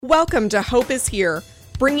Welcome to Hope is Here,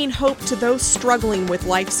 bringing hope to those struggling with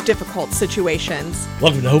life's difficult situations.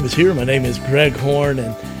 Welcome to Hope is Here. My name is Greg Horn,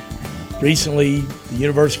 and recently the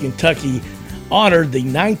University of Kentucky honored the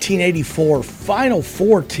 1984 Final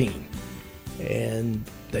Four team. And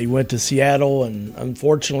they went to Seattle and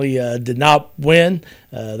unfortunately did not win.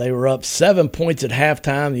 They were up 7 points at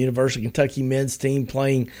halftime. The University of Kentucky men's team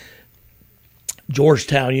playing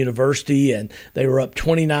Georgetown University, and they were up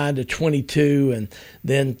 29-22 and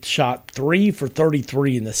then shot 3 for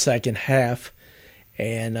 33 in the second half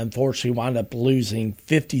and unfortunately wound up losing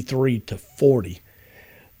 53-40.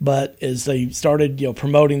 But as they started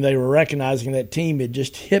promoting, they were recognizing that team. It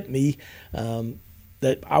just hit me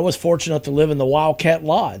that I was fortunate to live in the Wildcat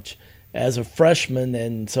Lodge as a freshman,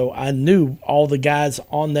 and so I knew all the guys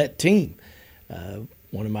on that team.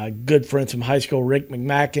 One of my good friends from high school, Rick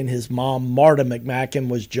McMacken, his mom, Marta McMacken,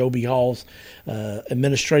 was Joby Hall's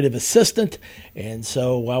administrative assistant. And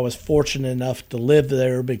so I was fortunate enough to live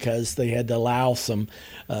there because they had to allow some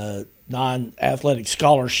non-athletic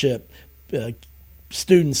scholarship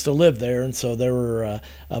students to live there. And so there were,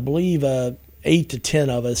 I believe, 8 to 10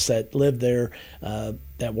 of us that lived there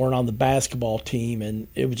that weren't on the basketball team, and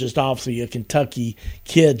it was just obviously a Kentucky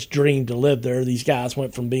kid's dream to live there. These guys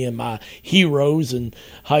went from being my heroes in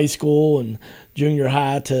high school and junior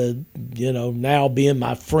high to, now being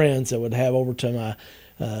my friends that would have over to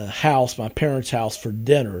my house, my parents' house, for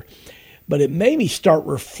dinner. But it made me start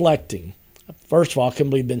reflecting. First of all, I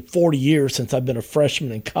couldn't believe it's been 40 years since I've been a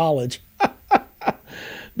freshman in college.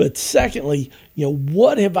 But secondly,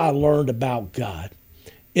 what have I learned about God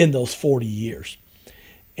in those 40 years?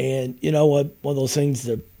 And, one of those things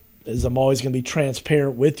that is I'm always going to be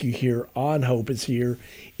transparent with you here on Hope is Here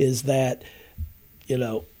is that,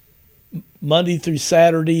 Monday through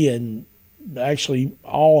Saturday and actually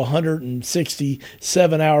all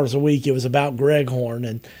 167 hours a week, it was about Greg Horn.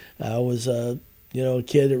 And I was, a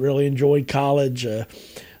kid that really enjoyed college a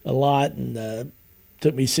lot, and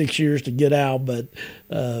took me 6 years to get out, but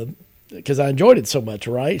because I enjoyed it so much,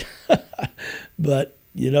 right? But,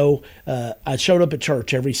 I showed up at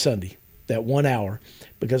church every Sunday, that 1 hour,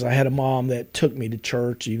 because I had a mom that took me to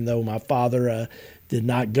church, even though my father did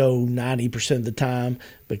not go 90% of the time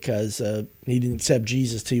because he didn't accept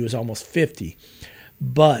Jesus till he was almost 50.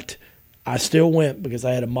 But I still went because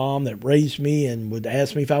I had a mom that raised me and would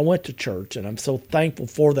ask me if I went to church, and I'm so thankful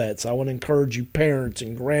for that. So I want to encourage you parents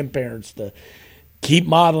and grandparents to keep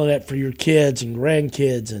modeling that for your kids and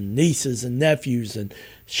grandkids and nieces and nephews, and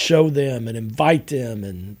show them and invite them.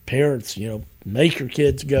 And parents, make your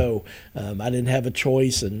kids go. I didn't have a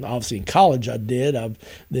choice, and obviously in college I did. I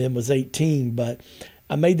then was 18, but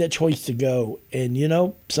I made that choice to go. And,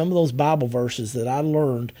 some of those Bible verses that I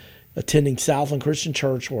learned attending Southland Christian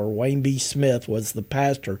Church, where Wayne B. Smith was the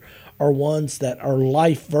pastor, are ones that are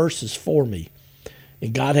life verses for me.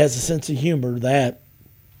 And God has a sense of humor that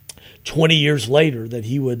 20 years later that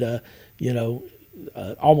he would,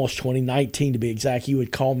 almost 2019 to be exact, he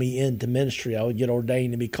would call me into ministry. I would get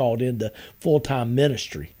ordained and be called into full-time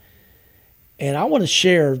ministry. And I want to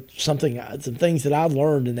share some things that I've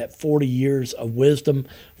learned in that 40 years of wisdom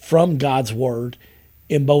from God's Word,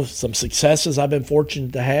 in both some successes I've been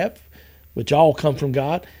fortunate to have, which all come from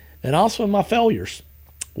God, and also in my failures,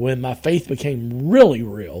 when my faith became really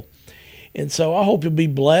real. And so I hope you'll be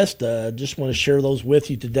blessed. Just want to share those with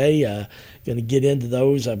you today. Going to get into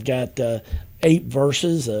those. I've got 8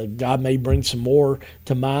 verses. God may bring some more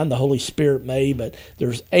to mind. The Holy Spirit may. But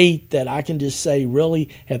there's 8 that I can just say really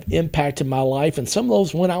have impacted my life. And some of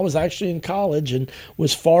those when I was actually in college and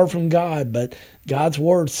was far from God. But God's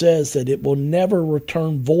Word says that it will never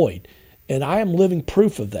return void. And I am living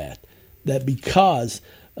proof of that because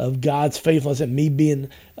of God's faithfulness and me being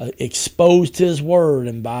exposed to His Word,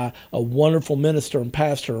 and by a wonderful minister and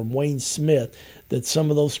pastor, Wayne Smith, that some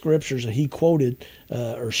of those scriptures that he quoted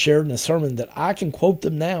or shared in a sermon, that I can quote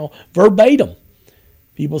them now verbatim.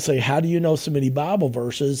 People say, how do you know so many Bible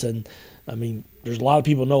verses? And I mean, there's a lot of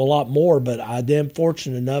people know a lot more, but I am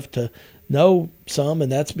fortunate enough to know some,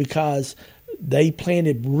 and that's because they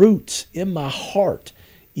planted roots in my heart,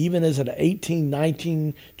 even as an 18,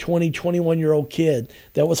 19, 20, 21-year-old kid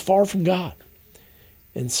that was far from God.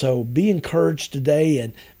 And so be encouraged today.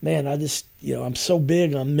 And, man, I just, I'm so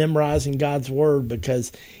big on memorizing God's Word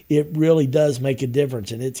because it really does make a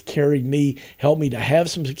difference. And it's carried me, helped me to have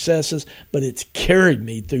some successes, but it's carried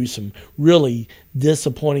me through some really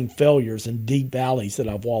disappointing failures and deep valleys that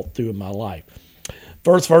I've walked through in my life.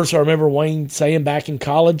 First verse, I remember Wayne saying back in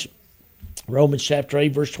college, Romans chapter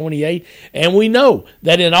 8, verse 28, and we know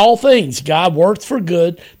that in all things God works for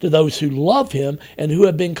good to those who love Him and who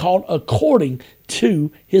have been called according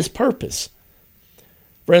to His purpose.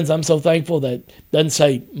 Friends, I'm so thankful that it doesn't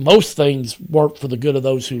say most things work for the good of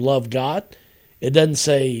those who love God. It doesn't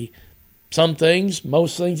say some things,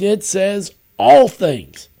 most things. It says all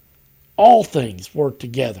things work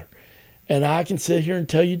together. And I can sit here and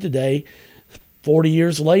tell you today, 40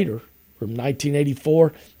 years later, from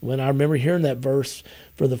 1984, when I remember hearing that verse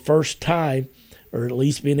for the first time, or at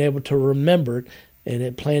least being able to remember it, and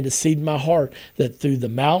it planted a seed in my heart that through the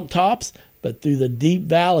mountaintops, but through the deep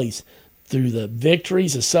valleys, through the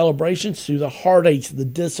victories, the celebrations, through the heartaches, the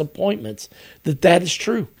disappointments, that is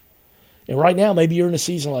true. And right now, maybe you're in a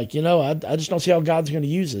season like, I just don't see how God's going to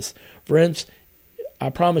use this. Friends,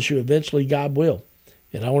 I promise you, eventually God will.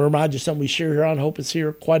 And I want to remind you something we share here on Hope is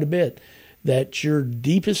Here quite a bit, that your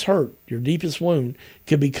deepest hurt, your deepest wound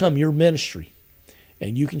could become your ministry.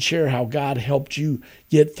 And you can share how God helped you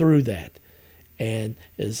get through that. And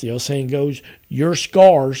as the old saying goes, your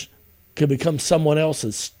scars could become someone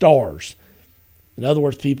else's stars. In other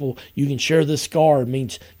words, people, you can share this scar. It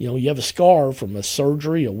means, you have a scar from a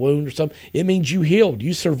surgery, a wound or something. It means you healed.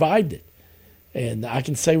 You survived it. And I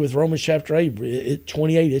can say with Romans chapter 8,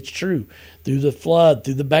 28, it's true. Through the flood,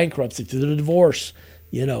 through the bankruptcy, through the divorce,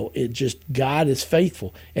 God is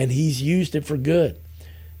faithful. And he's used it for good.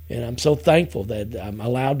 And I'm so thankful that I'm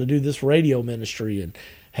allowed to do this radio ministry and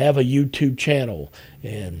have a YouTube channel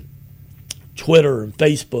and Twitter and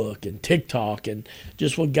Facebook and TikTok and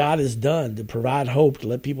just what God has done to provide hope, to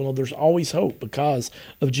let people know there's always hope because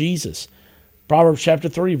of Jesus. Proverbs chapter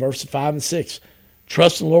 3, verses 5 and 6.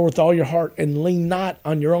 Trust in the Lord with all your heart and lean not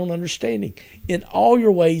on your own understanding. In all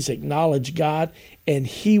your ways acknowledge God, and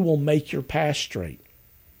he will make your path straight.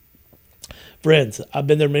 Friends, I've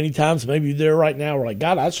been there many times. Maybe you're there right now. We're like,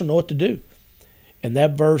 God, I just don't know what to do. And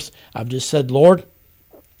that verse, I've just said, Lord,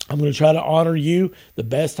 I'm going to try to honor you the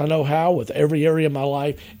best I know how with every area of my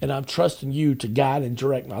life, and I'm trusting you to guide and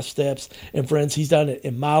direct my steps. And friends, he's done it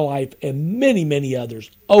in my life and many, many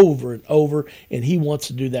others over and over, and he wants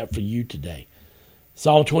to do that for you today.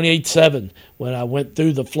 Psalm 28:7, when I went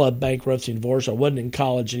through the flood, bankruptcy, and divorce, I wasn't in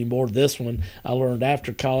college anymore. This one I learned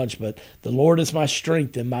after college, but the Lord is my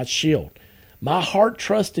strength and my shield. My heart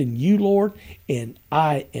trusts in you, Lord, and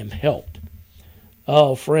I am helped.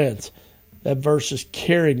 Oh, friends, that verse just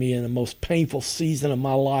carried me in the most painful season of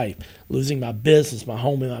my life, losing my business, my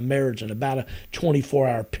home, and my marriage in about a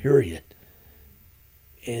 24-hour period.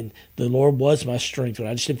 And the Lord was my strength, but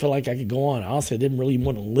I just didn't feel like I could go on. Honestly, I didn't really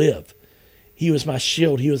want to live. He was my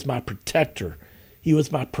shield. He was my protector. He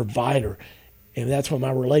was my provider. And that's when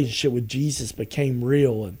my relationship with Jesus became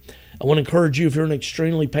real. And I want to encourage you, if you're in an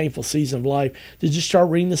extremely painful season of life, to just start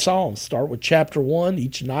reading the Psalms. Start with chapter 1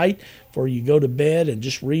 each night before you go to bed and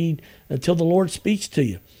just read until the Lord speaks to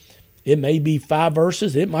you. It may be 5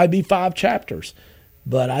 verses. It might be 5 chapters.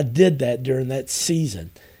 But I did that during that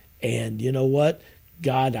season. And you know what?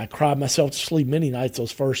 God, I cried myself to sleep many nights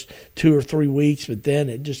those first 2 or 3 weeks, but then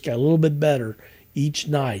it just got a little bit better each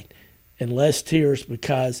night and less tears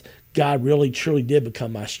because God really truly did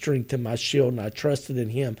become my strength and my shield, and I trusted in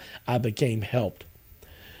him. I became helped.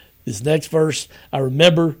 This next verse, I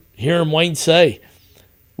remember hearing Wayne say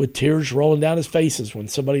with tears rolling down his faces when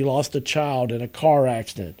somebody lost a child in a car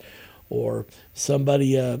accident or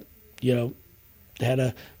somebody, had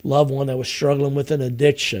a loved one that was struggling with an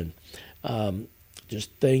addiction.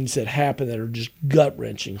 Just things that happen that are just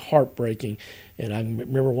gut-wrenching, heartbreaking. And I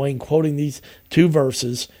remember Wayne quoting these 2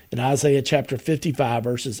 verses in Isaiah chapter 55,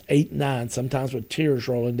 verses 8 and 9, sometimes with tears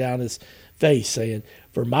rolling down his face, saying,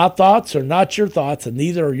 "For my thoughts are not your thoughts, and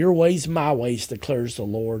neither are your ways my ways, declares the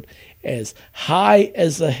Lord. As high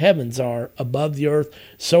as the heavens are above the earth,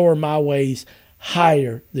 so are my ways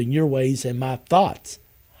higher than your ways, and my thoughts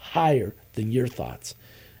higher than your thoughts."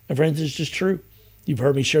 And friends, it's just true. You've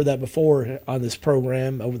heard me share that before on this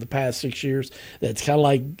program over the past 6 years. That's kind of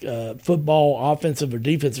like football offensive or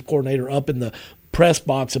defensive coordinator up in the press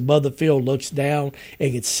box above the field looks down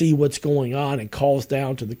and can see what's going on and calls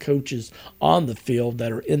down to the coaches on the field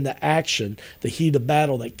that are in the action, the heat of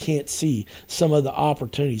battle, that can't see some of the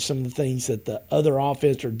opportunities, some of the things that the other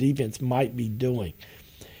offense or defense might be doing.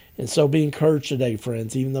 And so be encouraged today,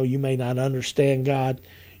 friends. Even though you may not understand God,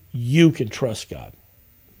 you can trust God.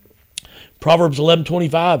 Proverbs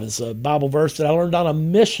 11:25 is a Bible verse that I learned on a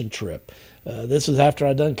mission trip. This was after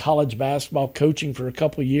I'd done college basketball coaching for a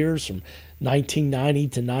couple of years from 1990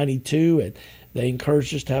 to 92, and they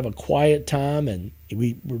encouraged us to have a quiet time, and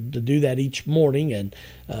we were to do that each morning. And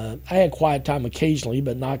I had quiet time occasionally,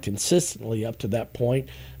 but not consistently up to that point.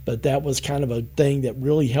 But that was kind of a thing that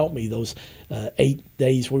really helped me those 8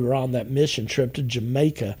 days we were on that mission trip to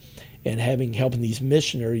Jamaica, and helping these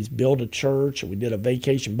missionaries build a church. And we did a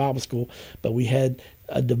vacation Bible school, but we had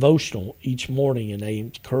a devotional each morning, and they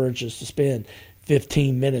encourage us to spend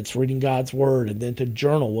 15 minutes reading God's Word and then to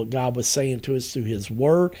journal what God was saying to us through His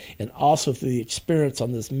Word and also through the experience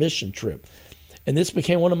on this mission trip. And this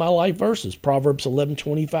became one of my life verses, Proverbs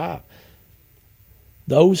 11:25.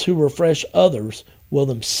 Those who refresh others will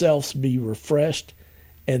themselves be refreshed,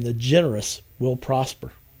 and the generous will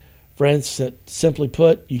prosper. Friends, simply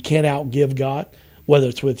put, you can't outgive God, whether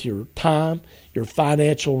it's with your time, your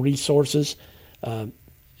financial resources.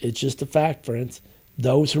 It's just a fact, friends.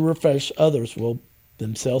 Those who refresh others will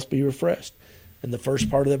themselves be refreshed. And the first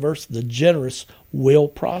part of that verse, the generous will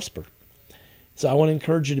prosper. So I want to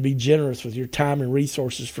encourage you to be generous with your time and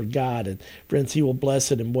resources for God. And friends, He will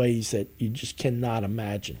bless it in ways that you just cannot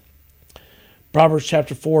imagine. Proverbs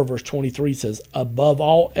chapter 4, verse 23 says, above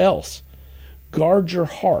all else, guard your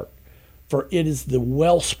heart, for it is the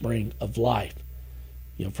wellspring of life.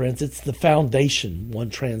 You know, friends, it's the foundation, one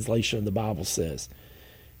translation of the Bible says.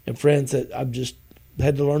 And friends, I've just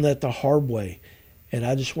had to learn that the hard way. And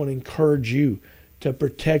I just want to encourage you to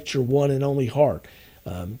protect your one and only heart.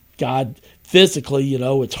 God, physically, you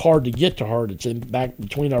know, it's hard to get to heart. It's in back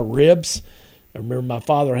between our ribs. I remember my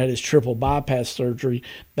father had his triple bypass surgery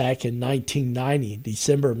back in 1990,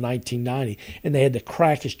 December of 1990, and they had to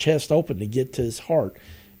crack his chest open to get to his heart.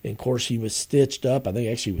 And, of course, he was stitched up. I think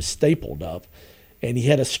actually he was stapled up. And he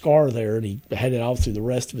had a scar there, and he had it all through the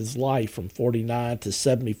rest of his life from 49 to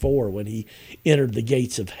 74 when he entered the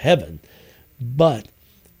gates of heaven. But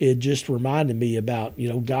it just reminded me about, you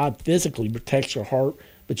know, God physically protects your heart.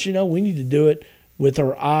 But, you know, we need to do it with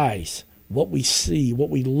our eyes, what we see, what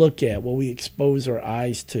we look at, what we expose our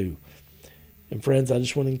eyes to. And, friends, I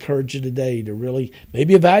just want to encourage you today to really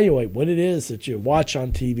maybe evaluate what it is that you watch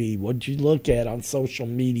on TV, what you look at on social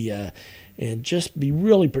media, and just be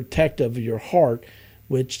really protective of your heart,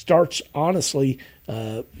 which starts, honestly,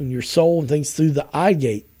 in your soul and things through the eye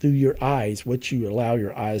gate, through your eyes, what you allow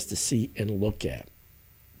your eyes to see and look at.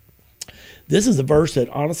 This is a verse that,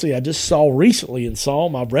 honestly, I just saw recently in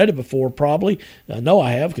Psalm. I've read it before, probably. I know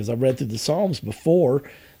I have because I've read through the Psalms before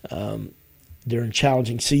during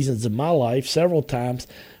challenging seasons of my life several times.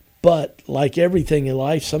 But like everything in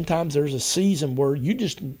life, sometimes there's a season where you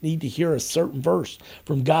just need to hear a certain verse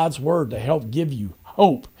from God's Word to help give you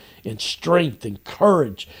hope and strength and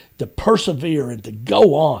courage to persevere and to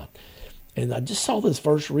go on. And I just saw this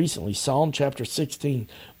verse recently, Psalm chapter 16,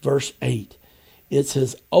 verse 8. It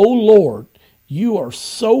says, O Lord, you are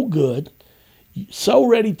so good, so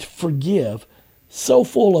ready to forgive, so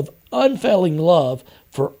full of unfailing love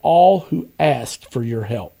for all who ask for your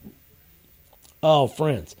help. Oh,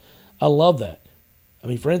 friends, I love that. I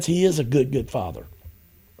mean, friends, He is a good, good Father.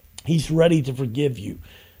 He's ready to forgive you.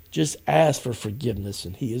 Just ask for forgiveness,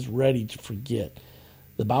 and He is ready to forget.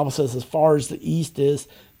 The Bible says as far as the east is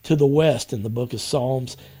to the west in the book of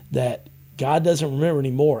Psalms, that God doesn't remember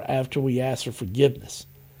anymore after we ask for forgiveness,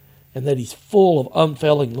 and that He's full of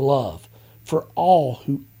unfailing love for all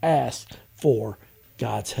who ask for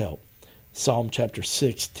God's help. Psalm chapter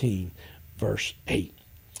 16, verse 8.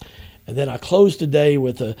 And then I close today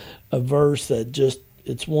with a verse that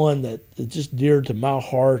it's one that is just dear to my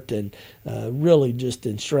heart, and really just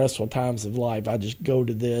in stressful times of life, I just go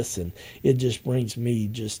to this and it just brings me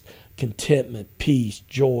just contentment, peace,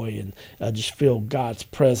 joy, and I just feel God's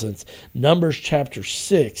presence. Numbers chapter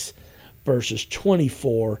 6, verses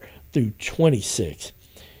 24 through 26.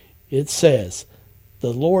 It says,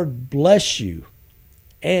 the Lord bless you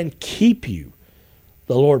and keep you.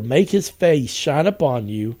 The Lord make His face shine upon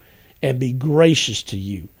you and be gracious to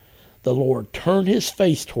you. The Lord turn His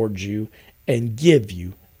face towards you and give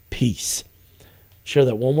you peace. Share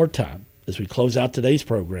that one more time as we close out today's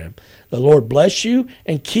program. The Lord bless you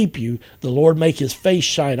and keep you. The Lord make His face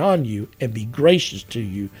shine on you and be gracious to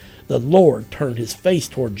you. The Lord turn His face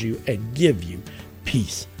towards you and give you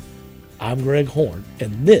peace. I'm Greg Horn,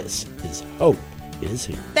 and this is Hope is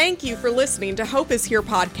Here. Thank you for listening to Hope is Here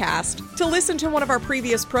podcast. To listen to one of our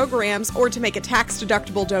previous programs or to make a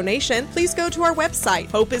tax-deductible donation, please go to our website,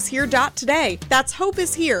 hopeishere.today. That's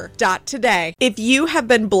hopeishere.today. If you have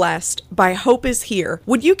been blessed by Hope is Here,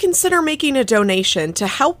 would you consider making a donation to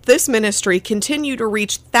help this ministry continue to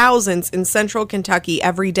reach thousands in Central Kentucky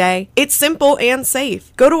every day? It's simple and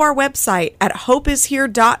safe. Go to our website at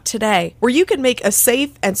hopeishere.today, where you can make a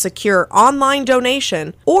safe and secure online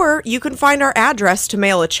donation, or you can find our address to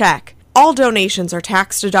mail a check. All donations are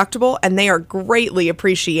tax deductible and they are greatly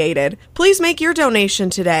appreciated. Please make your donation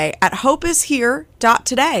today at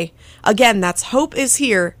hopeishere.today. Again, that's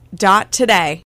hopeishere.today.